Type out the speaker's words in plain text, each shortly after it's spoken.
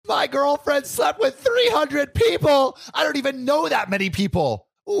My girlfriend slept with 300 people. I don't even know that many people.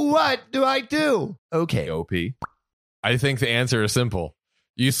 What do I do? Okay. OP. I think the answer is simple.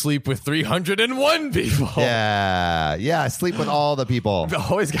 You sleep with 301 people. Yeah. I sleep with all the people.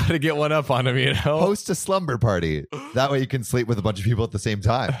 Always got to get one up on them, you know? Host a slumber party. That way you can sleep with a bunch of people at the same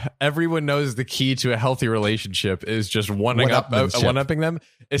time. Everyone knows the key to a healthy relationship is just one-upping them,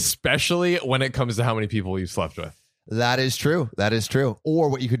 especially when it comes to how many people you slept with. That is true. Or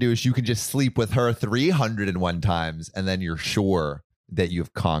what you could do is you can just sleep with her 301 times, and then you're sure that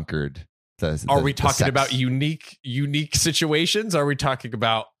you've conquered Are we talking about unique situations? Are we talking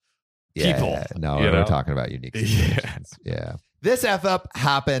about people? No, we're talking about unique situations. Yeah. This F up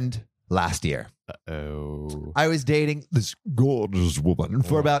happened last year. Uh-oh. I was dating this gorgeous woman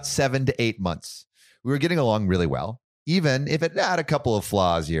for about 7 to 8 months. We were getting along really well, even if it had a couple of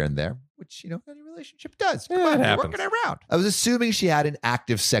flaws here and there, which, any relationship does. Come on, we're working it around. I was assuming she had an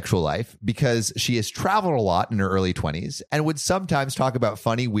active sexual life because she has traveled a lot in her early 20s and would sometimes talk about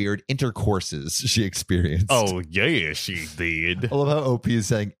funny, weird intercourses she experienced. Oh, yeah, she did. I love how OP is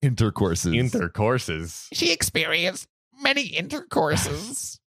saying intercourses. Intercourses. She experienced many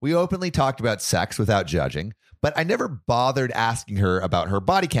intercourses. We openly talked about sex without judging, but I never bothered asking her about her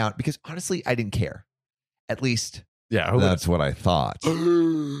body count because honestly, I didn't care. At least that's what I thought.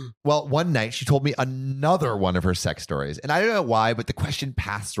 Well, one night she told me another one of her sex stories, and I don't know why, but the question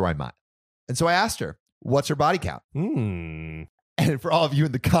passed through my mind. And so I asked her, what's her body count? And for all of you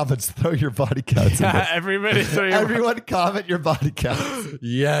in the comments, throw your body counts. Everyone comment your body count.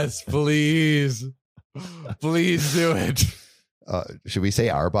 Yes, please. Please do it. Should we say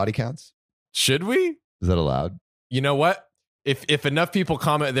our body counts? Should we? Is that allowed? You know what? If enough people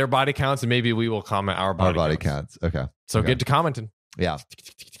comment their body counts, maybe we will comment our body counts. Okay. So get to commenting. Yeah.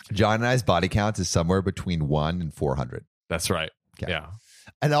 John and I's body count is somewhere between 1 and 400. That's right. Okay. Yeah.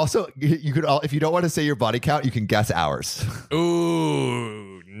 And also, you could if you don't want to say your body count, you can guess ours.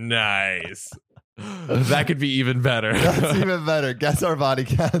 Ooh, nice. That could be even better. That's even better. Guess our body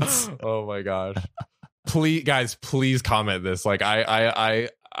counts. Oh my gosh. Please comment this. Like I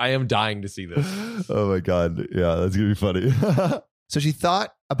am dying to see this. Oh my God. Yeah, that's going to be funny. So she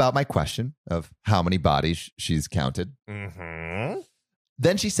thought about my question of how many bodies she's counted. Mm-hmm.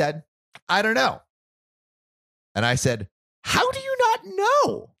 Then she said, I don't know. And I said, how do you not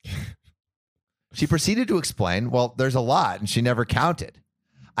know? She proceeded to explain, well, there's a lot and she never counted.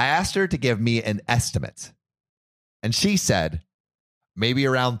 I asked her to give me an estimate. And she said, maybe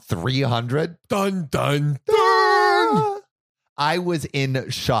around 300. Dun, dun, dun. I was in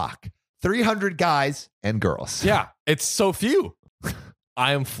shock. 300 guys and girls. Yeah, it's so few.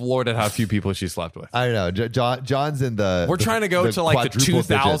 I am floored at how few people she slept with. I don't know. John's in the... We're trying to go to like the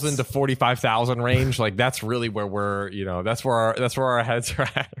 2,000 digits. to 45,000 range. Like that's really where we're, that's where our heads are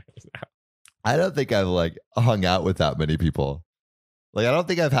at. I don't think I've like hung out with that many people. Like I don't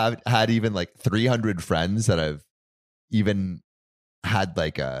think I've had even like 300 friends that I've even had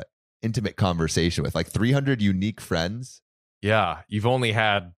like a intimate conversation with. Like 300 unique friends. Yeah, you've only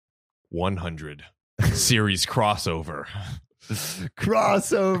had 100 series crossover.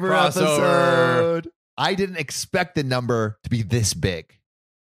 Crossover episode. I didn't expect the number to be this big.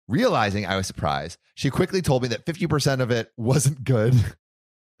 Realizing I was surprised, she quickly told me that 50% of it wasn't good.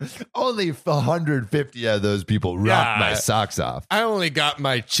 Only 150 of those people rocked my socks off. I only got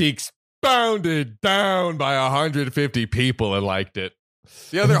my cheeks pounded down by 150 people and liked it.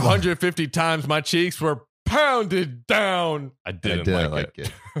 The other 150 times my cheeks were pounded down. I didn't like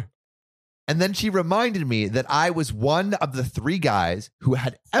it. And then she reminded me that I was one of the 3 guys who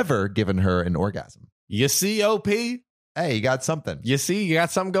had ever given her an orgasm. You see, OP? Hey, you got something. You see, you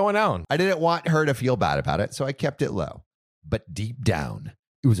got something going on. I didn't want her to feel bad about it, so I kept it low. But deep down,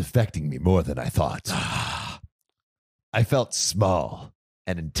 it was affecting me more than I thought. I felt small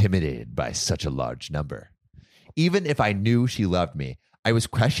and intimidated by such a large number. Even if I knew she loved me, I was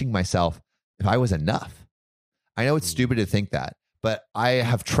questioning myself if I was enough. I know it's stupid to think that, but I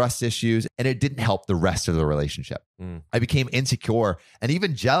have trust issues and it didn't help the rest of the relationship. I became insecure and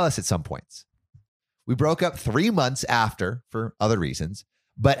even jealous at some points. We broke up 3 months after for other reasons,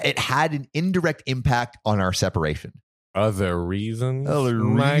 but it had an indirect impact on our separation. Other reasons?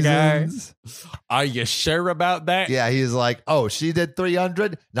 My guys. Are you sure about that? Yeah, he's like, oh, she did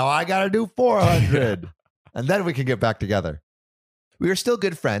 300. Now I got to do 400. And then we can get back together. We are still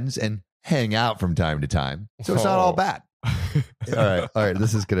good friends and hang out from time to time. So it's not all bad. All right.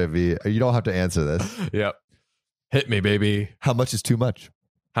 This is going to be, you don't have to answer this. Yep. Hit me, baby. How much is too much?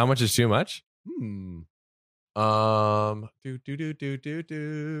 How much is too much?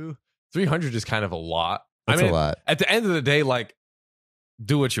 300 is kind of a lot. That's a lot. At the end of the day, like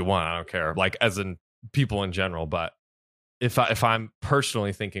do what you want. I don't care. Like as in people in general, but if I'm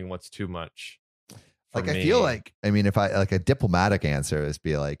personally thinking what's too much, like I feel like, I mean, if I like a diplomatic answer is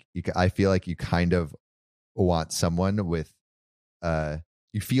be like, I feel like you kind of want someone with,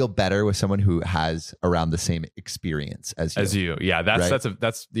 you feel better with someone who has around the same experience as you. Yeah, that's right?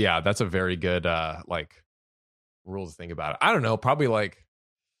 that's a very good like rule to think about it. I don't know, probably like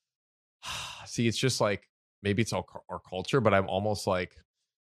see, it's just like maybe it's all our culture, but I'm almost like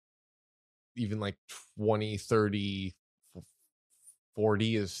even like 20, 30,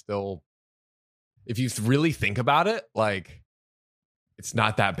 40 is still, if you really think about it, like it's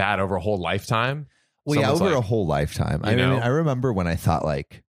not that bad over a whole lifetime. Well, yeah, Someone's over like, a whole lifetime. I mean, I remember when I thought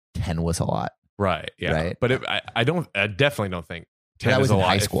like 10 was a lot. Right. Yeah. Right? But I definitely don't think 10 that is was a in lot.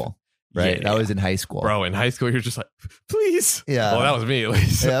 high school, right? That was in high school. Bro, in high school, you're just like, please. Yeah. Well, that was me at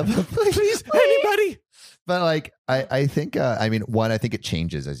least. Yeah, please, anybody. But like, I think, I mean, one, I think it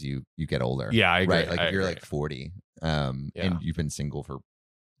changes as you get older. Yeah, I agree. Right? Like if you're like 40 and you've been single for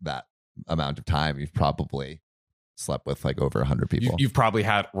that amount of time, you've probably slept with like over 100 people. You've probably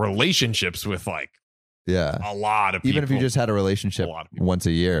had relationships with like a lot of people. Even if you just had a relationship once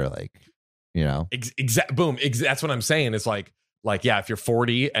a year, like, you know. That's what I'm saying. It's like, yeah, if you're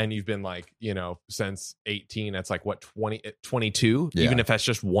 40 and you've been like, you know, since 18, that's like what, 22, even if that's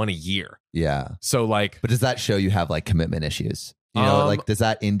just one a year. Yeah. So like, but does that show you have like commitment issues? You know, like, does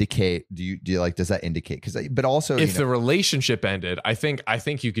that indicate, do you like, does that indicate? Because, but also, if the relationship ended, I think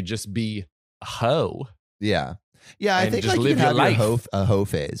you could just be a hoe. Yeah. Yeah. I think just like live you have your your a hoe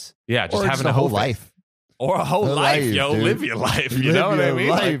phase. Yeah. Just or having a whole hoe life. Or a whole life, yo. Dude. Live your life. You know what I mean?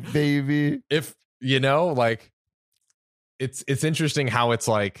 Life, like, baby. If, you know, like, it's interesting how it's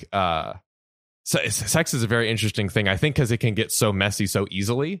like, sex is a very interesting thing, I think, because it can get so messy so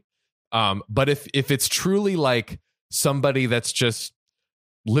easily. But if it's truly like somebody that's just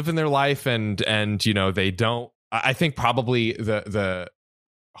living their life and you know, they don't, I think probably the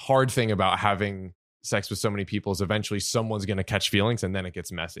hard thing about having sex with so many people is eventually someone's going to catch feelings and then it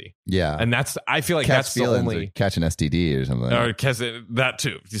gets messy. Yeah. And I feel like catch that's the only, catch an STD or something. Or that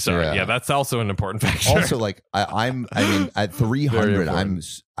too. Sorry. Yeah. That's also an important factor. Also, like I mean, at 300,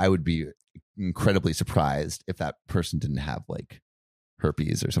 I would be incredibly surprised if that person didn't have like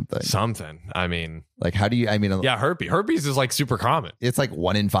herpes or something. I mean, like, how do you, I mean, yeah, herpes is like super common. It's like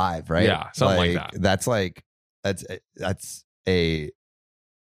 1 in 5, right? Yeah. Something like that. That's like, that's a,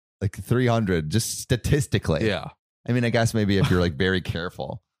 like 300 just statistically. Yeah. I mean, I guess maybe if you're like very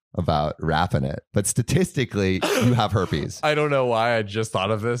careful about wrapping it, but statistically you have herpes. I don't know why I just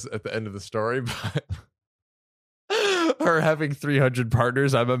thought of this at the end of the story, but her having 300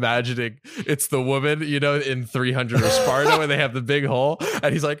 partners, I'm imagining it's the woman, you know, in 300 or Sparta when they have the big hole.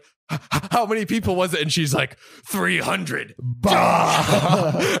 And he's like, how many people was it? And she's like, 300.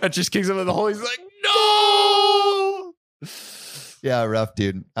 And just kicks him in the hole. He's like, no. Yeah, rough,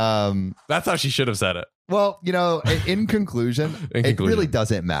 dude. That's how she should have said it. Well, you know, in conclusion, it really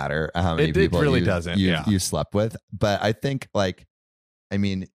doesn't matter how many people you slept with. But I think, like, I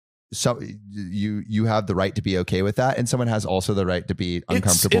mean, so you have the right to be okay with that, and someone has also the right to be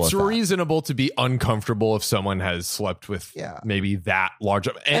uncomfortable. It's reasonable to be uncomfortable if someone has slept with maybe that large.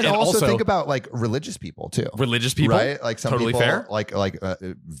 And also think about like religious people too. Religious people, right? Like some totally people fair. Like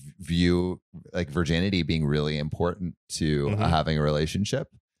view like virginity being really important to having a relationship.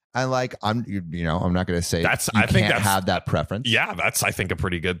 And like I'm not going to say I think can't have that preference. Yeah, that's I think a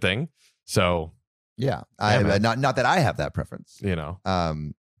pretty good thing. So yeah, not that I have that preference. You know,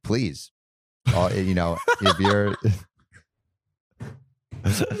 please, you know, if you're,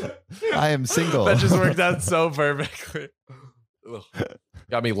 I am single. That just worked out so perfectly.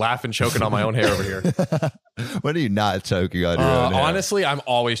 Got me laughing, choking on my own hair over here. When are you not choking on your own hair? Honestly, I'm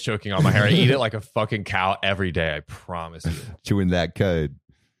always choking on my hair. I eat it like a fucking cow every day. I promise you. Chewing that cud.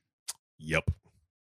 Yep.